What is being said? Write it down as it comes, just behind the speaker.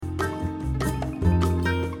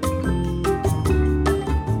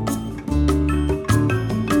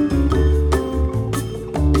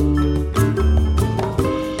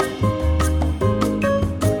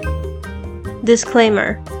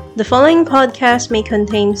Disclaimer: the following podcast may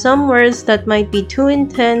contain some words that might be too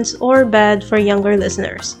intense or bad for younger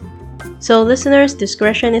listeners. So listeners'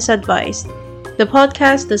 discretion is advised. The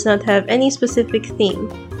podcast does not have any specific theme.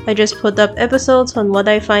 I just put up episodes on what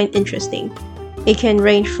I find interesting. It can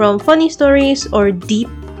range from funny stories or deep,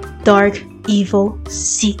 dark, evil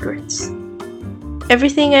secrets.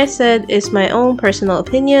 Everything I said is my own personal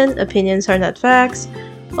opinion. Opinions are not facts.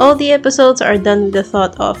 All the episodes are done with the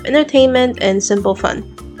thought of entertainment and simple fun.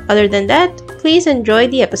 Other than that, please enjoy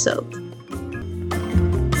the episode.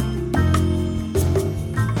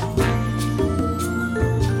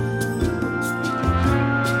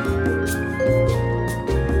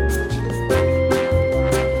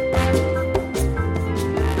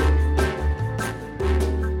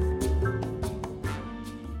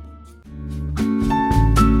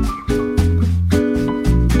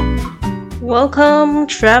 Welcome,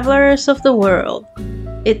 travelers of the world.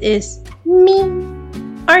 It is me,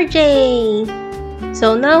 RJ.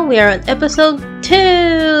 So now we are on episode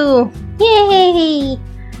 2. Yay!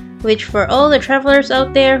 Which for all the travelers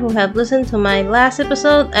out there who have listened to my last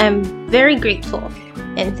episode, I'm very grateful.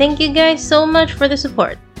 And thank you guys so much for the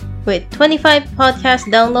support. With 25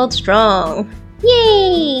 podcast downloads strong.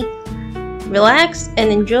 Yay! Relax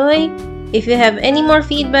and enjoy. If you have any more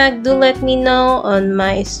feedback, do let me know on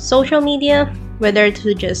my social media, whether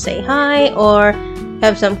to just say hi or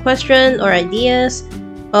have some question or ideas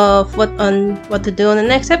of what to do on the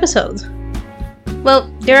next episode. Well,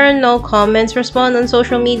 there are no comments respond on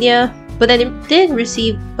social media, but I did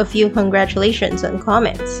receive a few congratulations and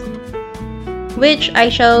comments, which I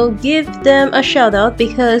shall give them a shout out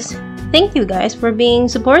because thank you guys for being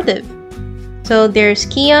supportive. So there's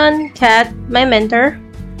Keon, Kat, my mentor,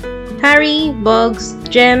 Harry, Bugs,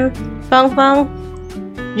 Jem, Fang Fang,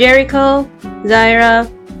 Jericho, Zaira,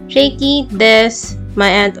 Shaky, Des, my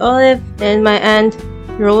Aunt Olive, and my Aunt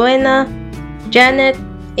Rowena, Janet,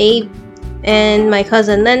 Abe, and my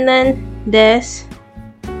cousin Len, Des,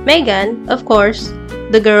 Megan, of course,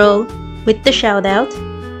 the girl with the shout out,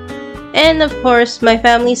 and of course my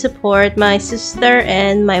family support, my sister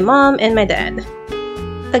and my mom and my dad.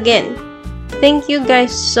 Again, thank you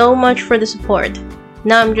guys so much for the support.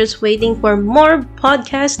 Now I'm just waiting for more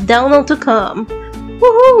podcast download to come.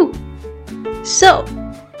 Woohoo! So,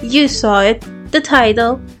 you saw it, the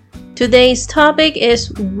title. Today's topic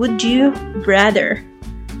is Would You Rather?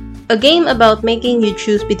 A game about making you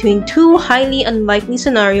choose between two highly unlikely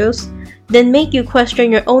scenarios, then make you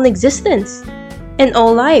question your own existence and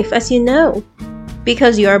all life as you know,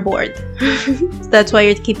 because you are bored. That's why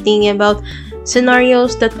you keep thinking about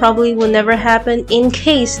scenarios that probably will never happen in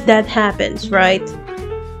case that happens, right?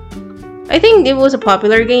 I think it was a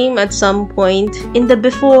popular game at some point in the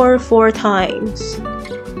before 4 times.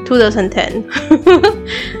 2010.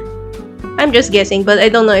 I'm just guessing, but I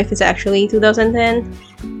don't know if it's actually 2010.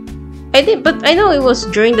 But I know it was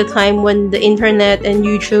during the time when the internet and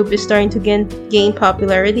YouTube is starting to gain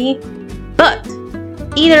popularity. But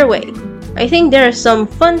either way, I think there are some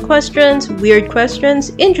fun questions, weird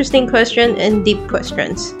questions, interesting questions, and deep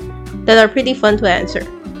questions that are pretty fun to answer.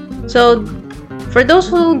 So for those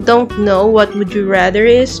who don't know what Would You Rather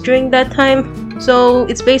is during that time, so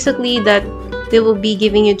it's basically that they will be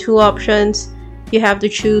giving you 2 options. You have to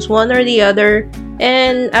choose one or the other,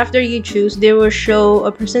 and after you choose, they will show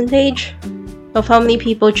a percentage of how many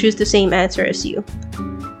people choose the same answer as you.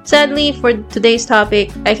 Sadly, for today's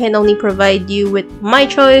topic, I can only provide you with my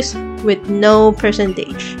choice with no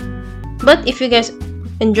percentage. But if you guys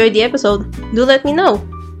enjoyed the episode, do let me know.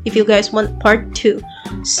 If you guys want part 2,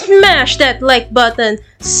 smash that like button,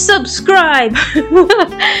 subscribe!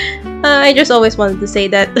 I just always wanted to say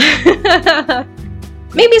that.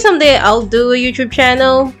 Maybe someday I'll do a YouTube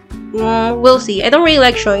channel. We'll see. I don't really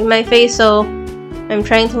like showing my face, so I'm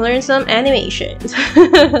trying to learn some animations.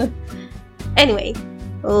 Anyway,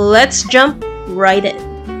 let's jump right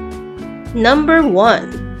in. Number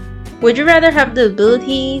 1. Would you rather have the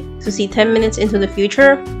ability to see 10 minutes into the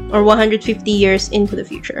future or 150 years into the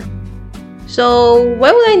future? So,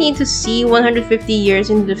 why would I need to see 150 years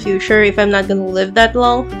into the future if I'm not gonna live that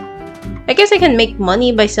long? I guess I can make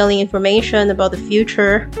money by selling information about the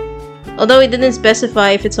future, although it didn't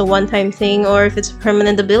specify if it's a one-time thing or if it's a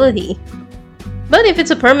permanent ability. But if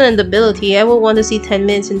it's a permanent ability, I will want to see 10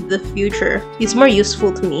 minutes into the future. It's more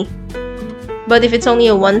useful to me. But if it's only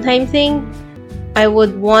a one-time thing, I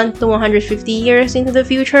would want the 150 years into the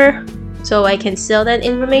future so I can sell that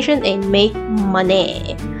information and make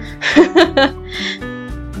money.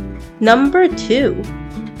 Number 2.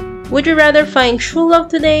 Would you rather find true love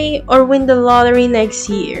today or win the lottery next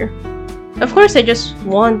year? Of course, I just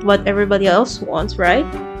want what everybody else wants, right?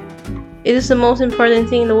 It is the most important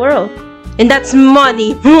thing in the world. And that's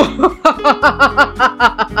money!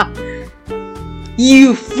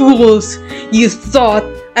 You fools! You thought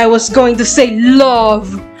I was going to say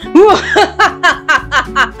love!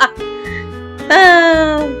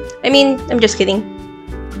 I'm just kidding.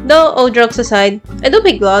 Though, all jokes aside, I do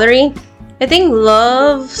pick lottery. I think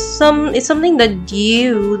love is something that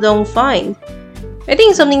you don't find. I think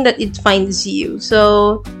it's something that it finds you.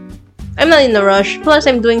 So, I'm not in a rush. Plus,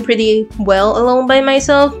 I'm doing pretty well alone by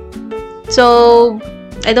myself. So,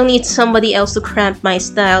 I don't need somebody else to cramp my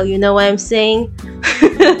style. You know what I'm saying?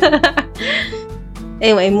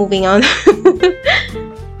 Anyway, moving on.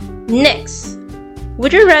 Next.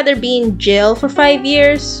 Would you rather be in jail for 5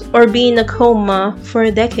 years or be in a coma for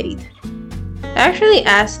a decade? I actually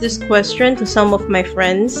asked this question to some of my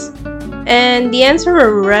friends, and the answers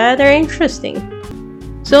were rather interesting.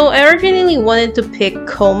 So I originally wanted to pick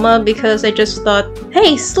coma because I just thought,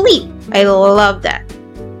 hey, sleep! I love that.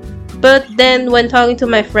 But then when talking to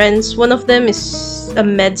my friends, one of them is a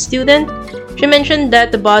med student. She mentioned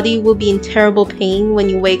that the body will be in terrible pain when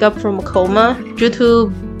you wake up from a coma due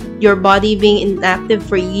to your body being inactive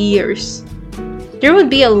for years. There would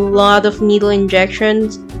be a lot of needle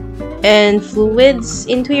injections and fluids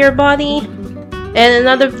into your body. And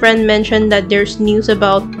another friend mentioned that there's news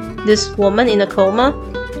about this woman in a coma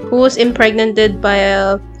who was impregnated by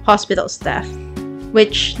a hospital staff.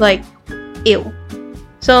 Which, ew.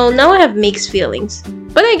 So now I have mixed feelings.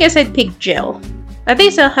 But I guess I'd pick jail. At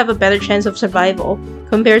least I'll have a better chance of survival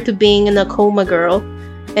compared to being in a coma girl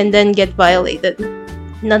and then get violated.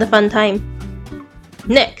 Not a fun time.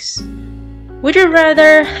 Next. Would you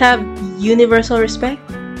rather have universal respect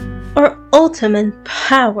or ultimate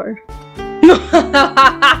power?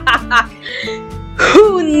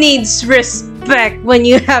 Who needs respect when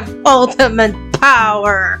you have ultimate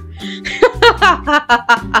power?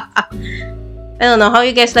 I don't know how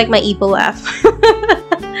you guys like my evil laugh.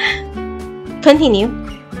 Continue.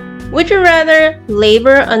 Would you rather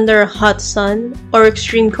labor under a hot sun or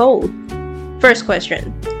extreme cold? First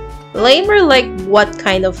question. Labor like what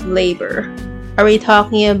kind of labor? Are we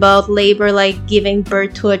talking about labor like giving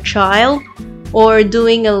birth to a child? Or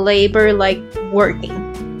doing a labor like working?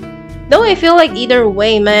 Though I feel like either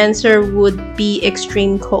way, my answer would be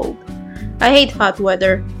extreme cold. I hate hot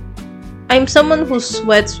weather. I'm someone who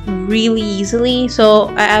sweats really easily, so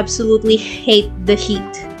I absolutely hate the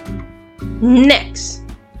heat. Next.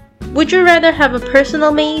 Would you rather have a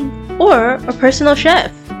personal maid or a personal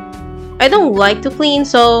chef? I don't like to clean,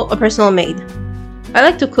 so a personal maid. I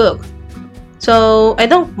like to cook, so I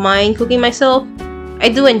don't mind cooking myself. I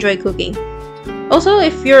do enjoy cooking. Also,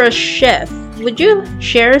 if you're a chef, would you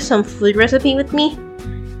share some food recipe with me?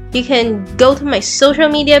 You can go to my social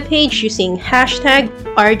media page using hashtag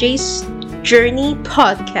RJ's Journey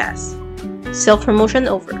Podcast. Self-promotion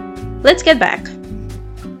over. Let's get back.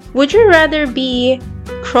 Would you rather be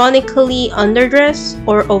chronically underdressed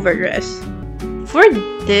or overdressed? For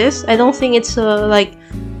this, I don't think it's a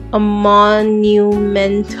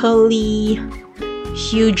monumentally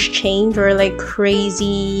huge change or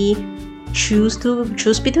crazy choose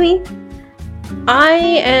between. I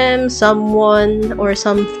am someone or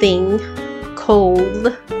something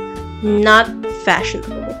cold, not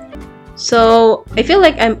fashionable. So I feel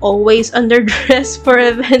like I'm always underdressed for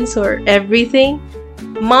events or everything.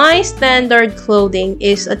 My standard clothing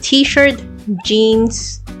is a t-shirt,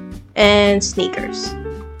 jeans, and sneakers.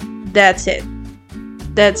 That's it.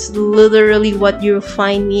 That's literally what you'll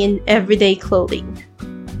find me in everyday clothing.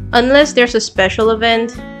 Unless there's a special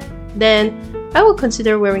event, then I will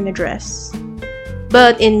consider wearing a dress.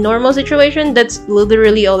 But in normal situation, that's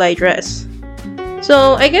literally all I dress.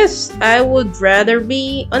 So I guess I would rather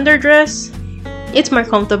be underdressed. It's more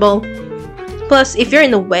comfortable. Plus, if you're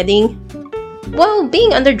in a wedding, well,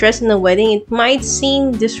 being underdressed in a wedding, it might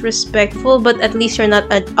seem disrespectful, but at least you're not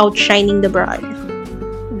outshining the bride.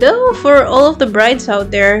 Though, for all of the brides out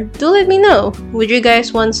there, do let me know. Would you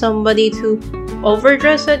guys want somebody to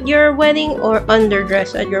overdress at your wedding or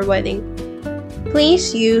underdress at your wedding?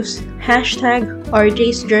 Please use hashtag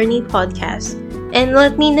RJ's Journey Podcast and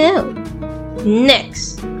let me know.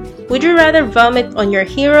 Next, would you rather vomit on your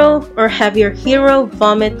hero or have your hero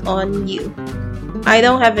vomit on you? I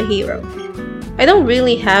don't have a hero. I don't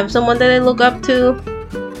really have someone that I look up to.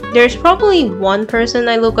 There's probably one person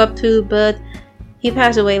I look up to, but he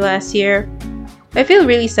passed away last year. I feel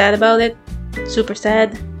really sad about it. Super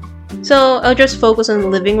sad. So I'll just focus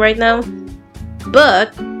on living right now.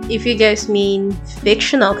 But if you guys mean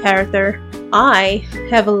fictional character, I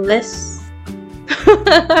have a list.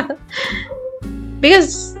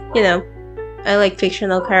 Because, I like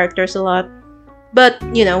fictional characters a lot. But,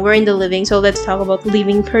 we're in the living, so let's talk about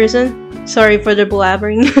living person. Sorry for the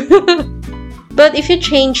blabbering. But if you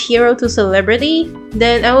change hero to celebrity,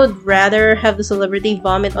 then I would rather have the celebrity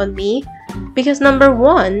vomit on me. Because number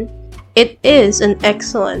one, it is an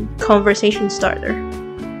excellent conversation starter.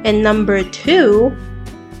 And number two,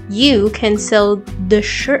 you can sell the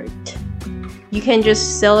shirt. You can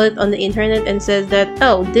just sell it on the internet and says that,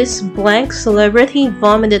 oh, this blank celebrity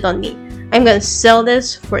vomited on me. I'm gonna sell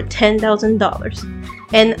this for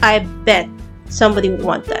 $10,000. And I bet somebody would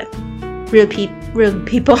want that. Real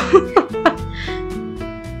people.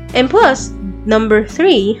 And plus, number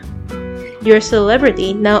three, your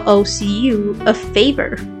celebrity now owes you a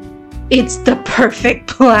favor. It's the perfect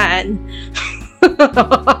plan.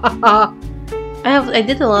 I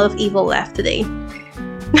did a lot of evil laugh today.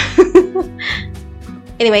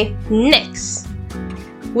 Anyway, next.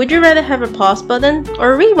 Would you rather have a pause button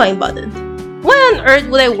or a rewind button? Why on earth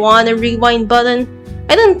would I want a rewind button?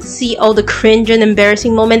 I don't see all the cringe and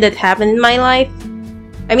embarrassing moments that happened in my life.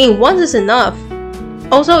 I mean, once is enough.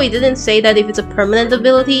 Also, it didn't say that if it's a permanent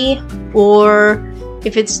ability or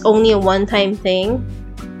if it's only a one-time thing.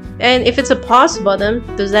 And if it's a pause button,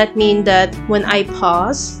 does that mean that when I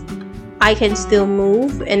pause, I can still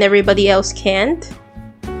move and everybody else can't?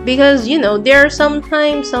 Because, there are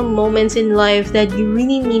sometimes some moments in life that you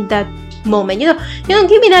really need that moment.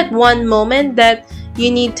 Give me that one moment that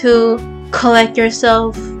you need to collect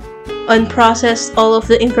yourself, unprocess all of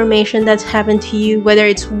the information that's happened to you, whether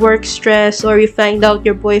it's work stress or you find out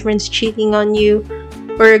your boyfriend's cheating on you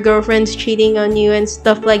or your girlfriend's cheating on you and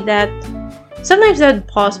stuff like that. Sometimes that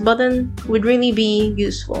pause button would really be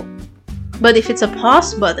useful. But if it's a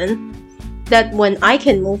pause button that when I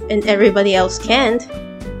can move and everybody else can't,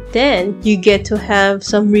 then you get to have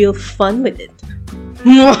some real fun with it.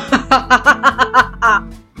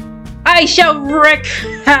 I shall wreak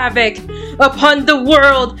havoc upon the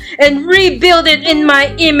world and rebuild it in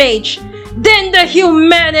my image. Then the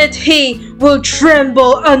humanity will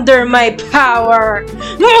tremble under my power.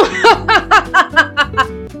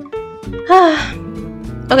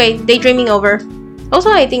 Okay, daydreaming over.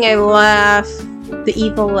 Also, I think I laugh the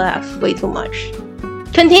evil laugh way too much.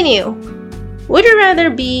 Continue. Would you rather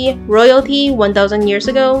be royalty 1,000 years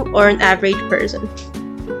ago or an average person?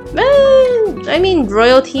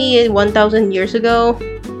 Royalty 1,000 years ago.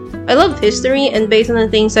 I love history, and based on the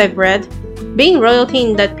things I've read, being royalty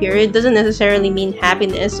in that period doesn't necessarily mean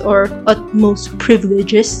happiness or utmost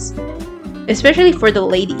privileges, especially for the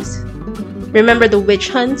ladies. Remember the witch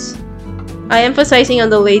hunts? I emphasizing on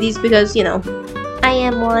the ladies because, I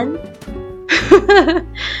am one.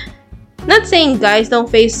 Not saying guys don't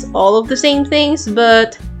face all of the same things,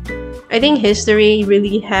 but I think history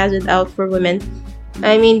really has it out for women.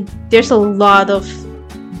 There's a lot of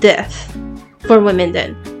death for women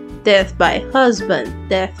then. Death by husband,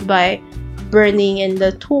 death by burning in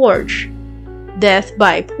the torch, death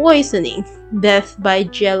by poisoning, death by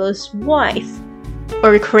jealous wife,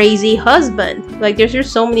 or crazy husband. There's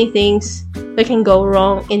just so many things that can go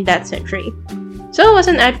wrong in that century. So as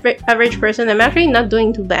an average person, I'm actually not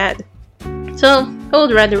doing too bad. So I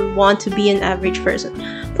would rather want to be an average person.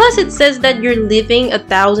 Plus it says that you're living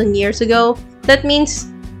 1,000 years ago. That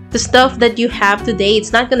means the stuff that you have today,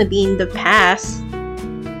 it's not gonna be in the past.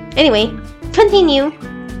 Anyway, continue.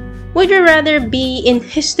 Would you rather be in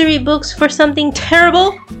history books for something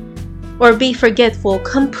terrible? Or be forgetful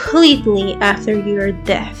completely after your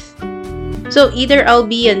death? So either I'll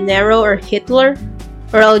be a Nero or Hitler,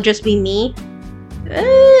 or I'll just be me.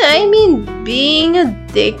 Being a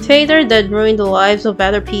dictator that ruined the lives of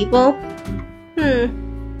other people?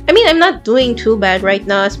 I'm not doing too bad right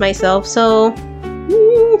now as myself, so...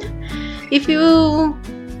 if you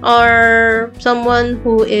are someone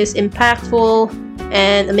who is impactful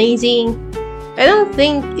and amazing, I don't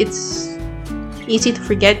think it's easy to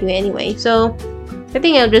forget you anyway, so I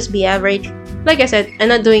think I'll just be average. Like I said, I'm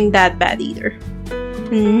not doing that bad either.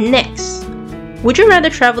 Next. Would you rather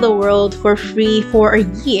travel the world for free for a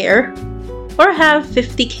year or have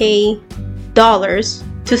 $50,000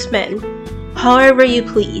 to spend however you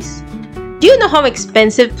please? Do you know how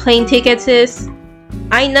expensive plane tickets is?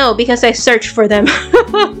 I know because I searched for them.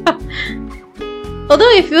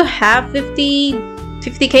 Although if you have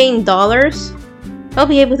 $50,000 in dollars, I'll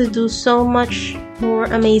be able to do so much more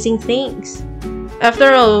amazing things.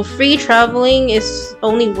 After all, free traveling is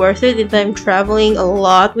only worth it if I'm traveling a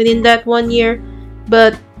lot within that 1 year.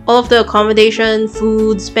 But all of the accommodation,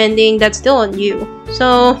 food, spending, that's still on you.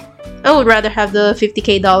 So I would rather have the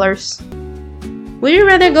 $50,000. Would you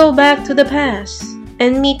rather go back to the past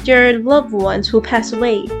and meet your loved ones who passed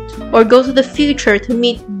away, or go to the future to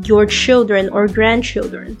meet your children or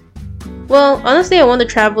grandchildren? Well, honestly, I want to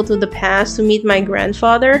travel to the past to meet my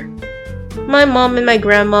grandfather. My mom and my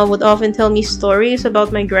grandma would often tell me stories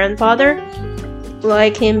about my grandfather,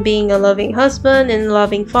 like him being a loving husband and a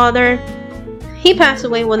loving father. He passed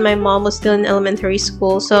away when my mom was still in elementary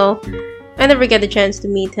school, so I never get the chance to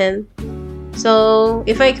meet him. So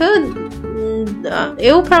if I could,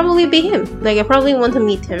 it will probably be him. Like, I probably want to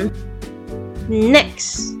meet him.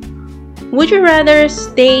 Next, would you rather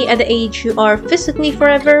stay at the age you are physically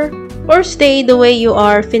forever, or stay the way you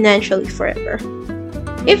are financially forever?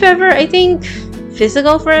 If ever, I think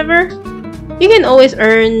physical forever. You can always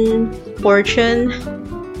earn fortune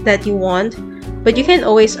that you want, but you can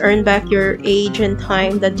always earn back your age and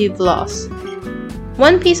time that you've lost.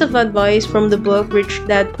 One piece of advice from the book Rich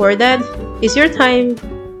Dad Poor Dad is your time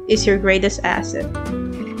is your greatest asset.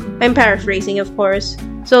 I'm paraphrasing, of course.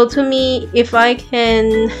 So to me, if I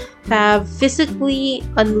can have physically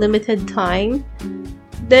unlimited time,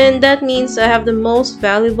 then that means I have the most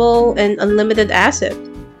valuable and unlimited asset.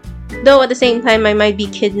 Though at the same time, I might be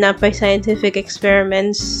kidnapped by scientific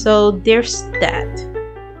experiments, so there's that.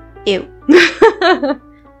 Ew.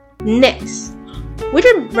 Next, would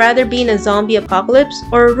you rather be in a zombie apocalypse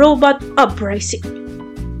or a robot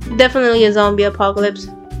uprising? Definitely a zombie apocalypse.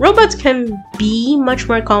 Robots can be much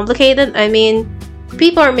more complicated. I mean,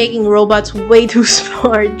 people are making robots way too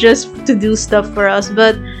smart just to do stuff for us,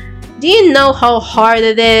 but do you know how hard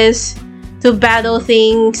it is to battle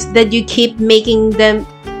things that you keep making them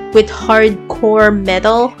with hardcore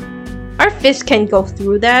metal? Our fists can go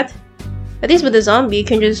through that. At least with a zombie, you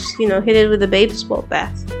can just, hit it with a baseball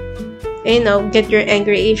bat. And, get your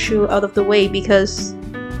anger issue out of the way, because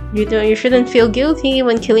you shouldn't feel guilty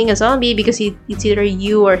when killing a zombie because it's either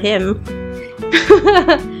you or him.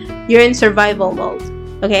 You're in survival mode,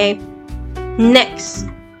 okay? Next,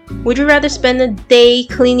 would you rather spend a day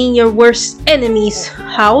cleaning your worst enemy's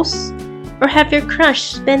house, or have your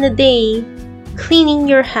crush spend a day cleaning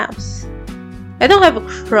your house? I don't have a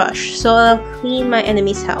crush, so I'll clean my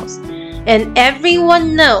enemy's house. And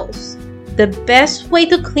everyone knows the best way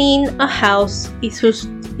to clean a house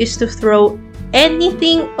is to throw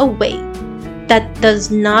anything away that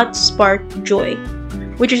does not spark joy,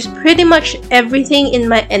 which is pretty much everything in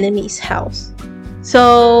my enemy's house.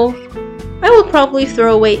 So I will probably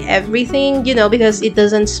throw away everything, because it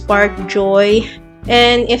doesn't spark joy.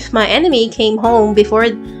 And if my enemy came home before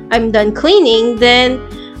I'm done cleaning, then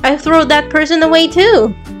I throw that person away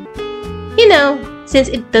too. Since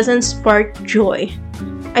it doesn't spark joy.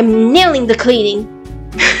 I'm nailing the cleaning.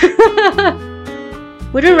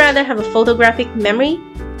 Would you rather have a photographic memory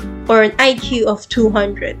or an IQ of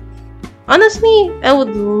 200? Honestly, I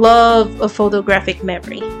would love a photographic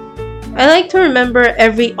memory. I like to remember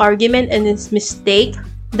every argument and its mistake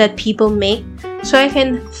that people make, so I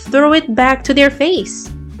can throw it back to their face.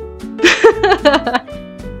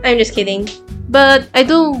 I'm just kidding. But I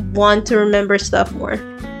do want to remember stuff more.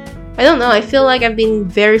 I don't know, I feel like I've been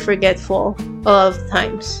very forgetful a lot of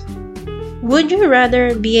times. Would you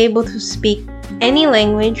rather be able to speak any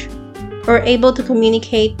language or able to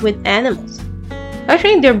communicate with animals?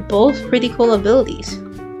 Actually, they're both pretty cool abilities.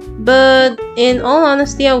 But in all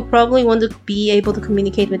honesty, I would probably want to be able to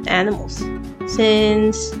communicate with animals,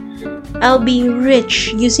 since I'll be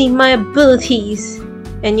rich using my abilities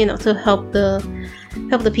and to help the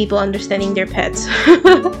people understanding their pets.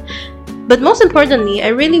 But most importantly, I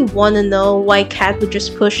really want to know why Cat would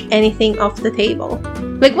just push anything off the table.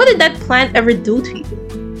 Like, what did that plant ever do to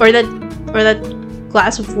you? Or that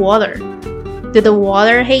glass of water? Did the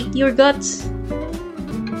water hate your guts?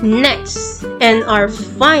 Next, and our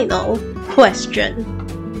final question.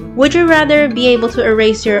 Would you rather be able to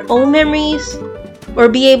erase your own memories or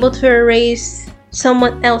be able to erase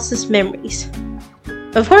someone else's memories?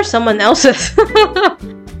 Of course, someone else's.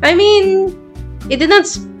 I mean, it did not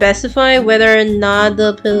specify whether or not the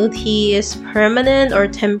ability is permanent or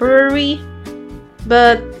temporary.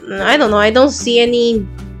 But I don't know. I don't see any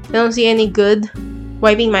good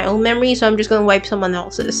wiping my own memory, so I'm just gonna wipe someone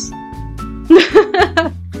else's.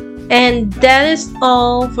 And that is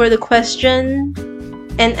all for the question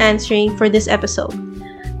and answering for this episode.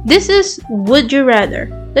 This is Would You Rather.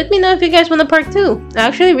 Let me know if you guys want a part 2. I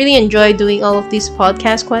actually really enjoy doing all of these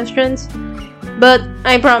podcast questions. But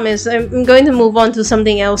I promise, I'm going to move on to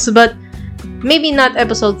something else. But maybe not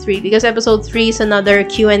episode 3, because episode 3 is another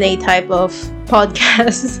Q&A type of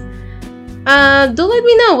podcast. Do let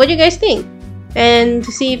me know what you guys think. And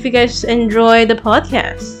to see if you guys enjoy the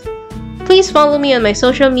podcast. Please follow me on my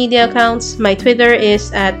social media accounts. My Twitter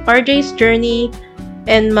is at RJ's Journey.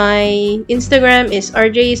 And my Instagram is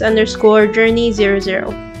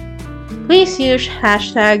RJ's_journey00. Please use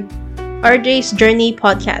hashtag RJ's Journey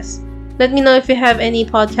Podcast. Let me know if you have any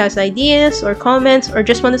podcast ideas or comments or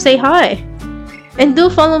just want to say hi. And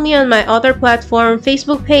do follow me on my other platform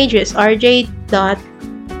Facebook pages, rj.cheshire.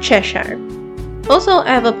 Also,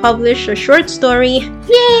 I have published a short story.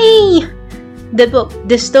 Yay! The book,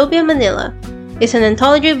 Dystopia Manila, is an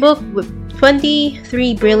anthology book with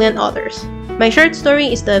 23 brilliant authors. My short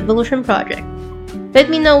story is The Evolution Project.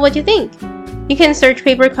 Let me know what you think. You can search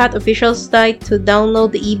Papercut official site to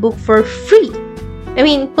download the ebook for free. I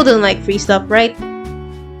mean, who doesn't like free stuff, right?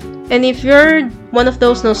 And if you're one of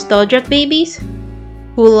those nostalgia babies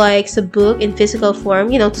who likes a book in physical form,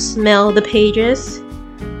 to smell the pages,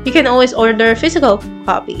 you can always order a physical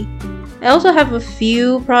copy. I also have a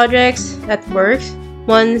few projects that works.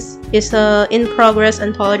 One is a in-progress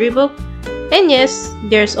anthology book. And yes,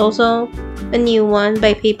 there's also a new one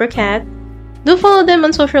by Papercat. Do follow them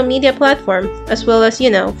on social media platforms, as well as,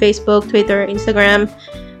 Facebook, Twitter, Instagram.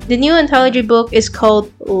 The new anthology book is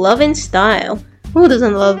called Love in Style. Who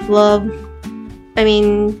doesn't love love? I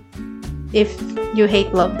mean, if you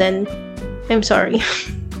hate love, then I'm sorry.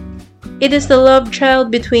 It is the love child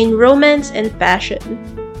between romance and passion.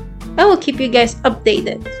 I will keep you guys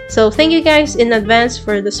updated. So thank you guys in advance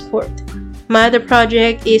for the support. My other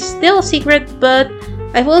project is still a secret, but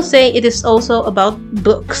I will say it is also about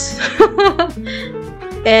books.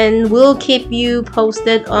 And we'll keep you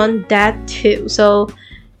posted on that too. So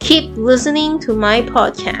keep listening to my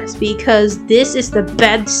podcast because this is the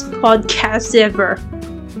best podcast ever.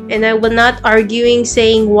 And I will not arguing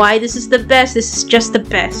saying why this is the best. This is just the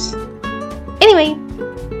best. Anyway,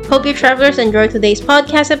 hope you travelers enjoyed today's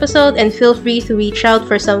podcast episode and feel free to reach out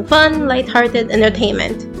for some fun, lighthearted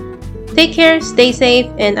entertainment. Take care, stay safe,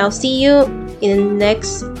 and I'll see you in the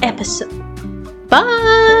next episode.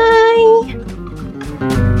 Bye!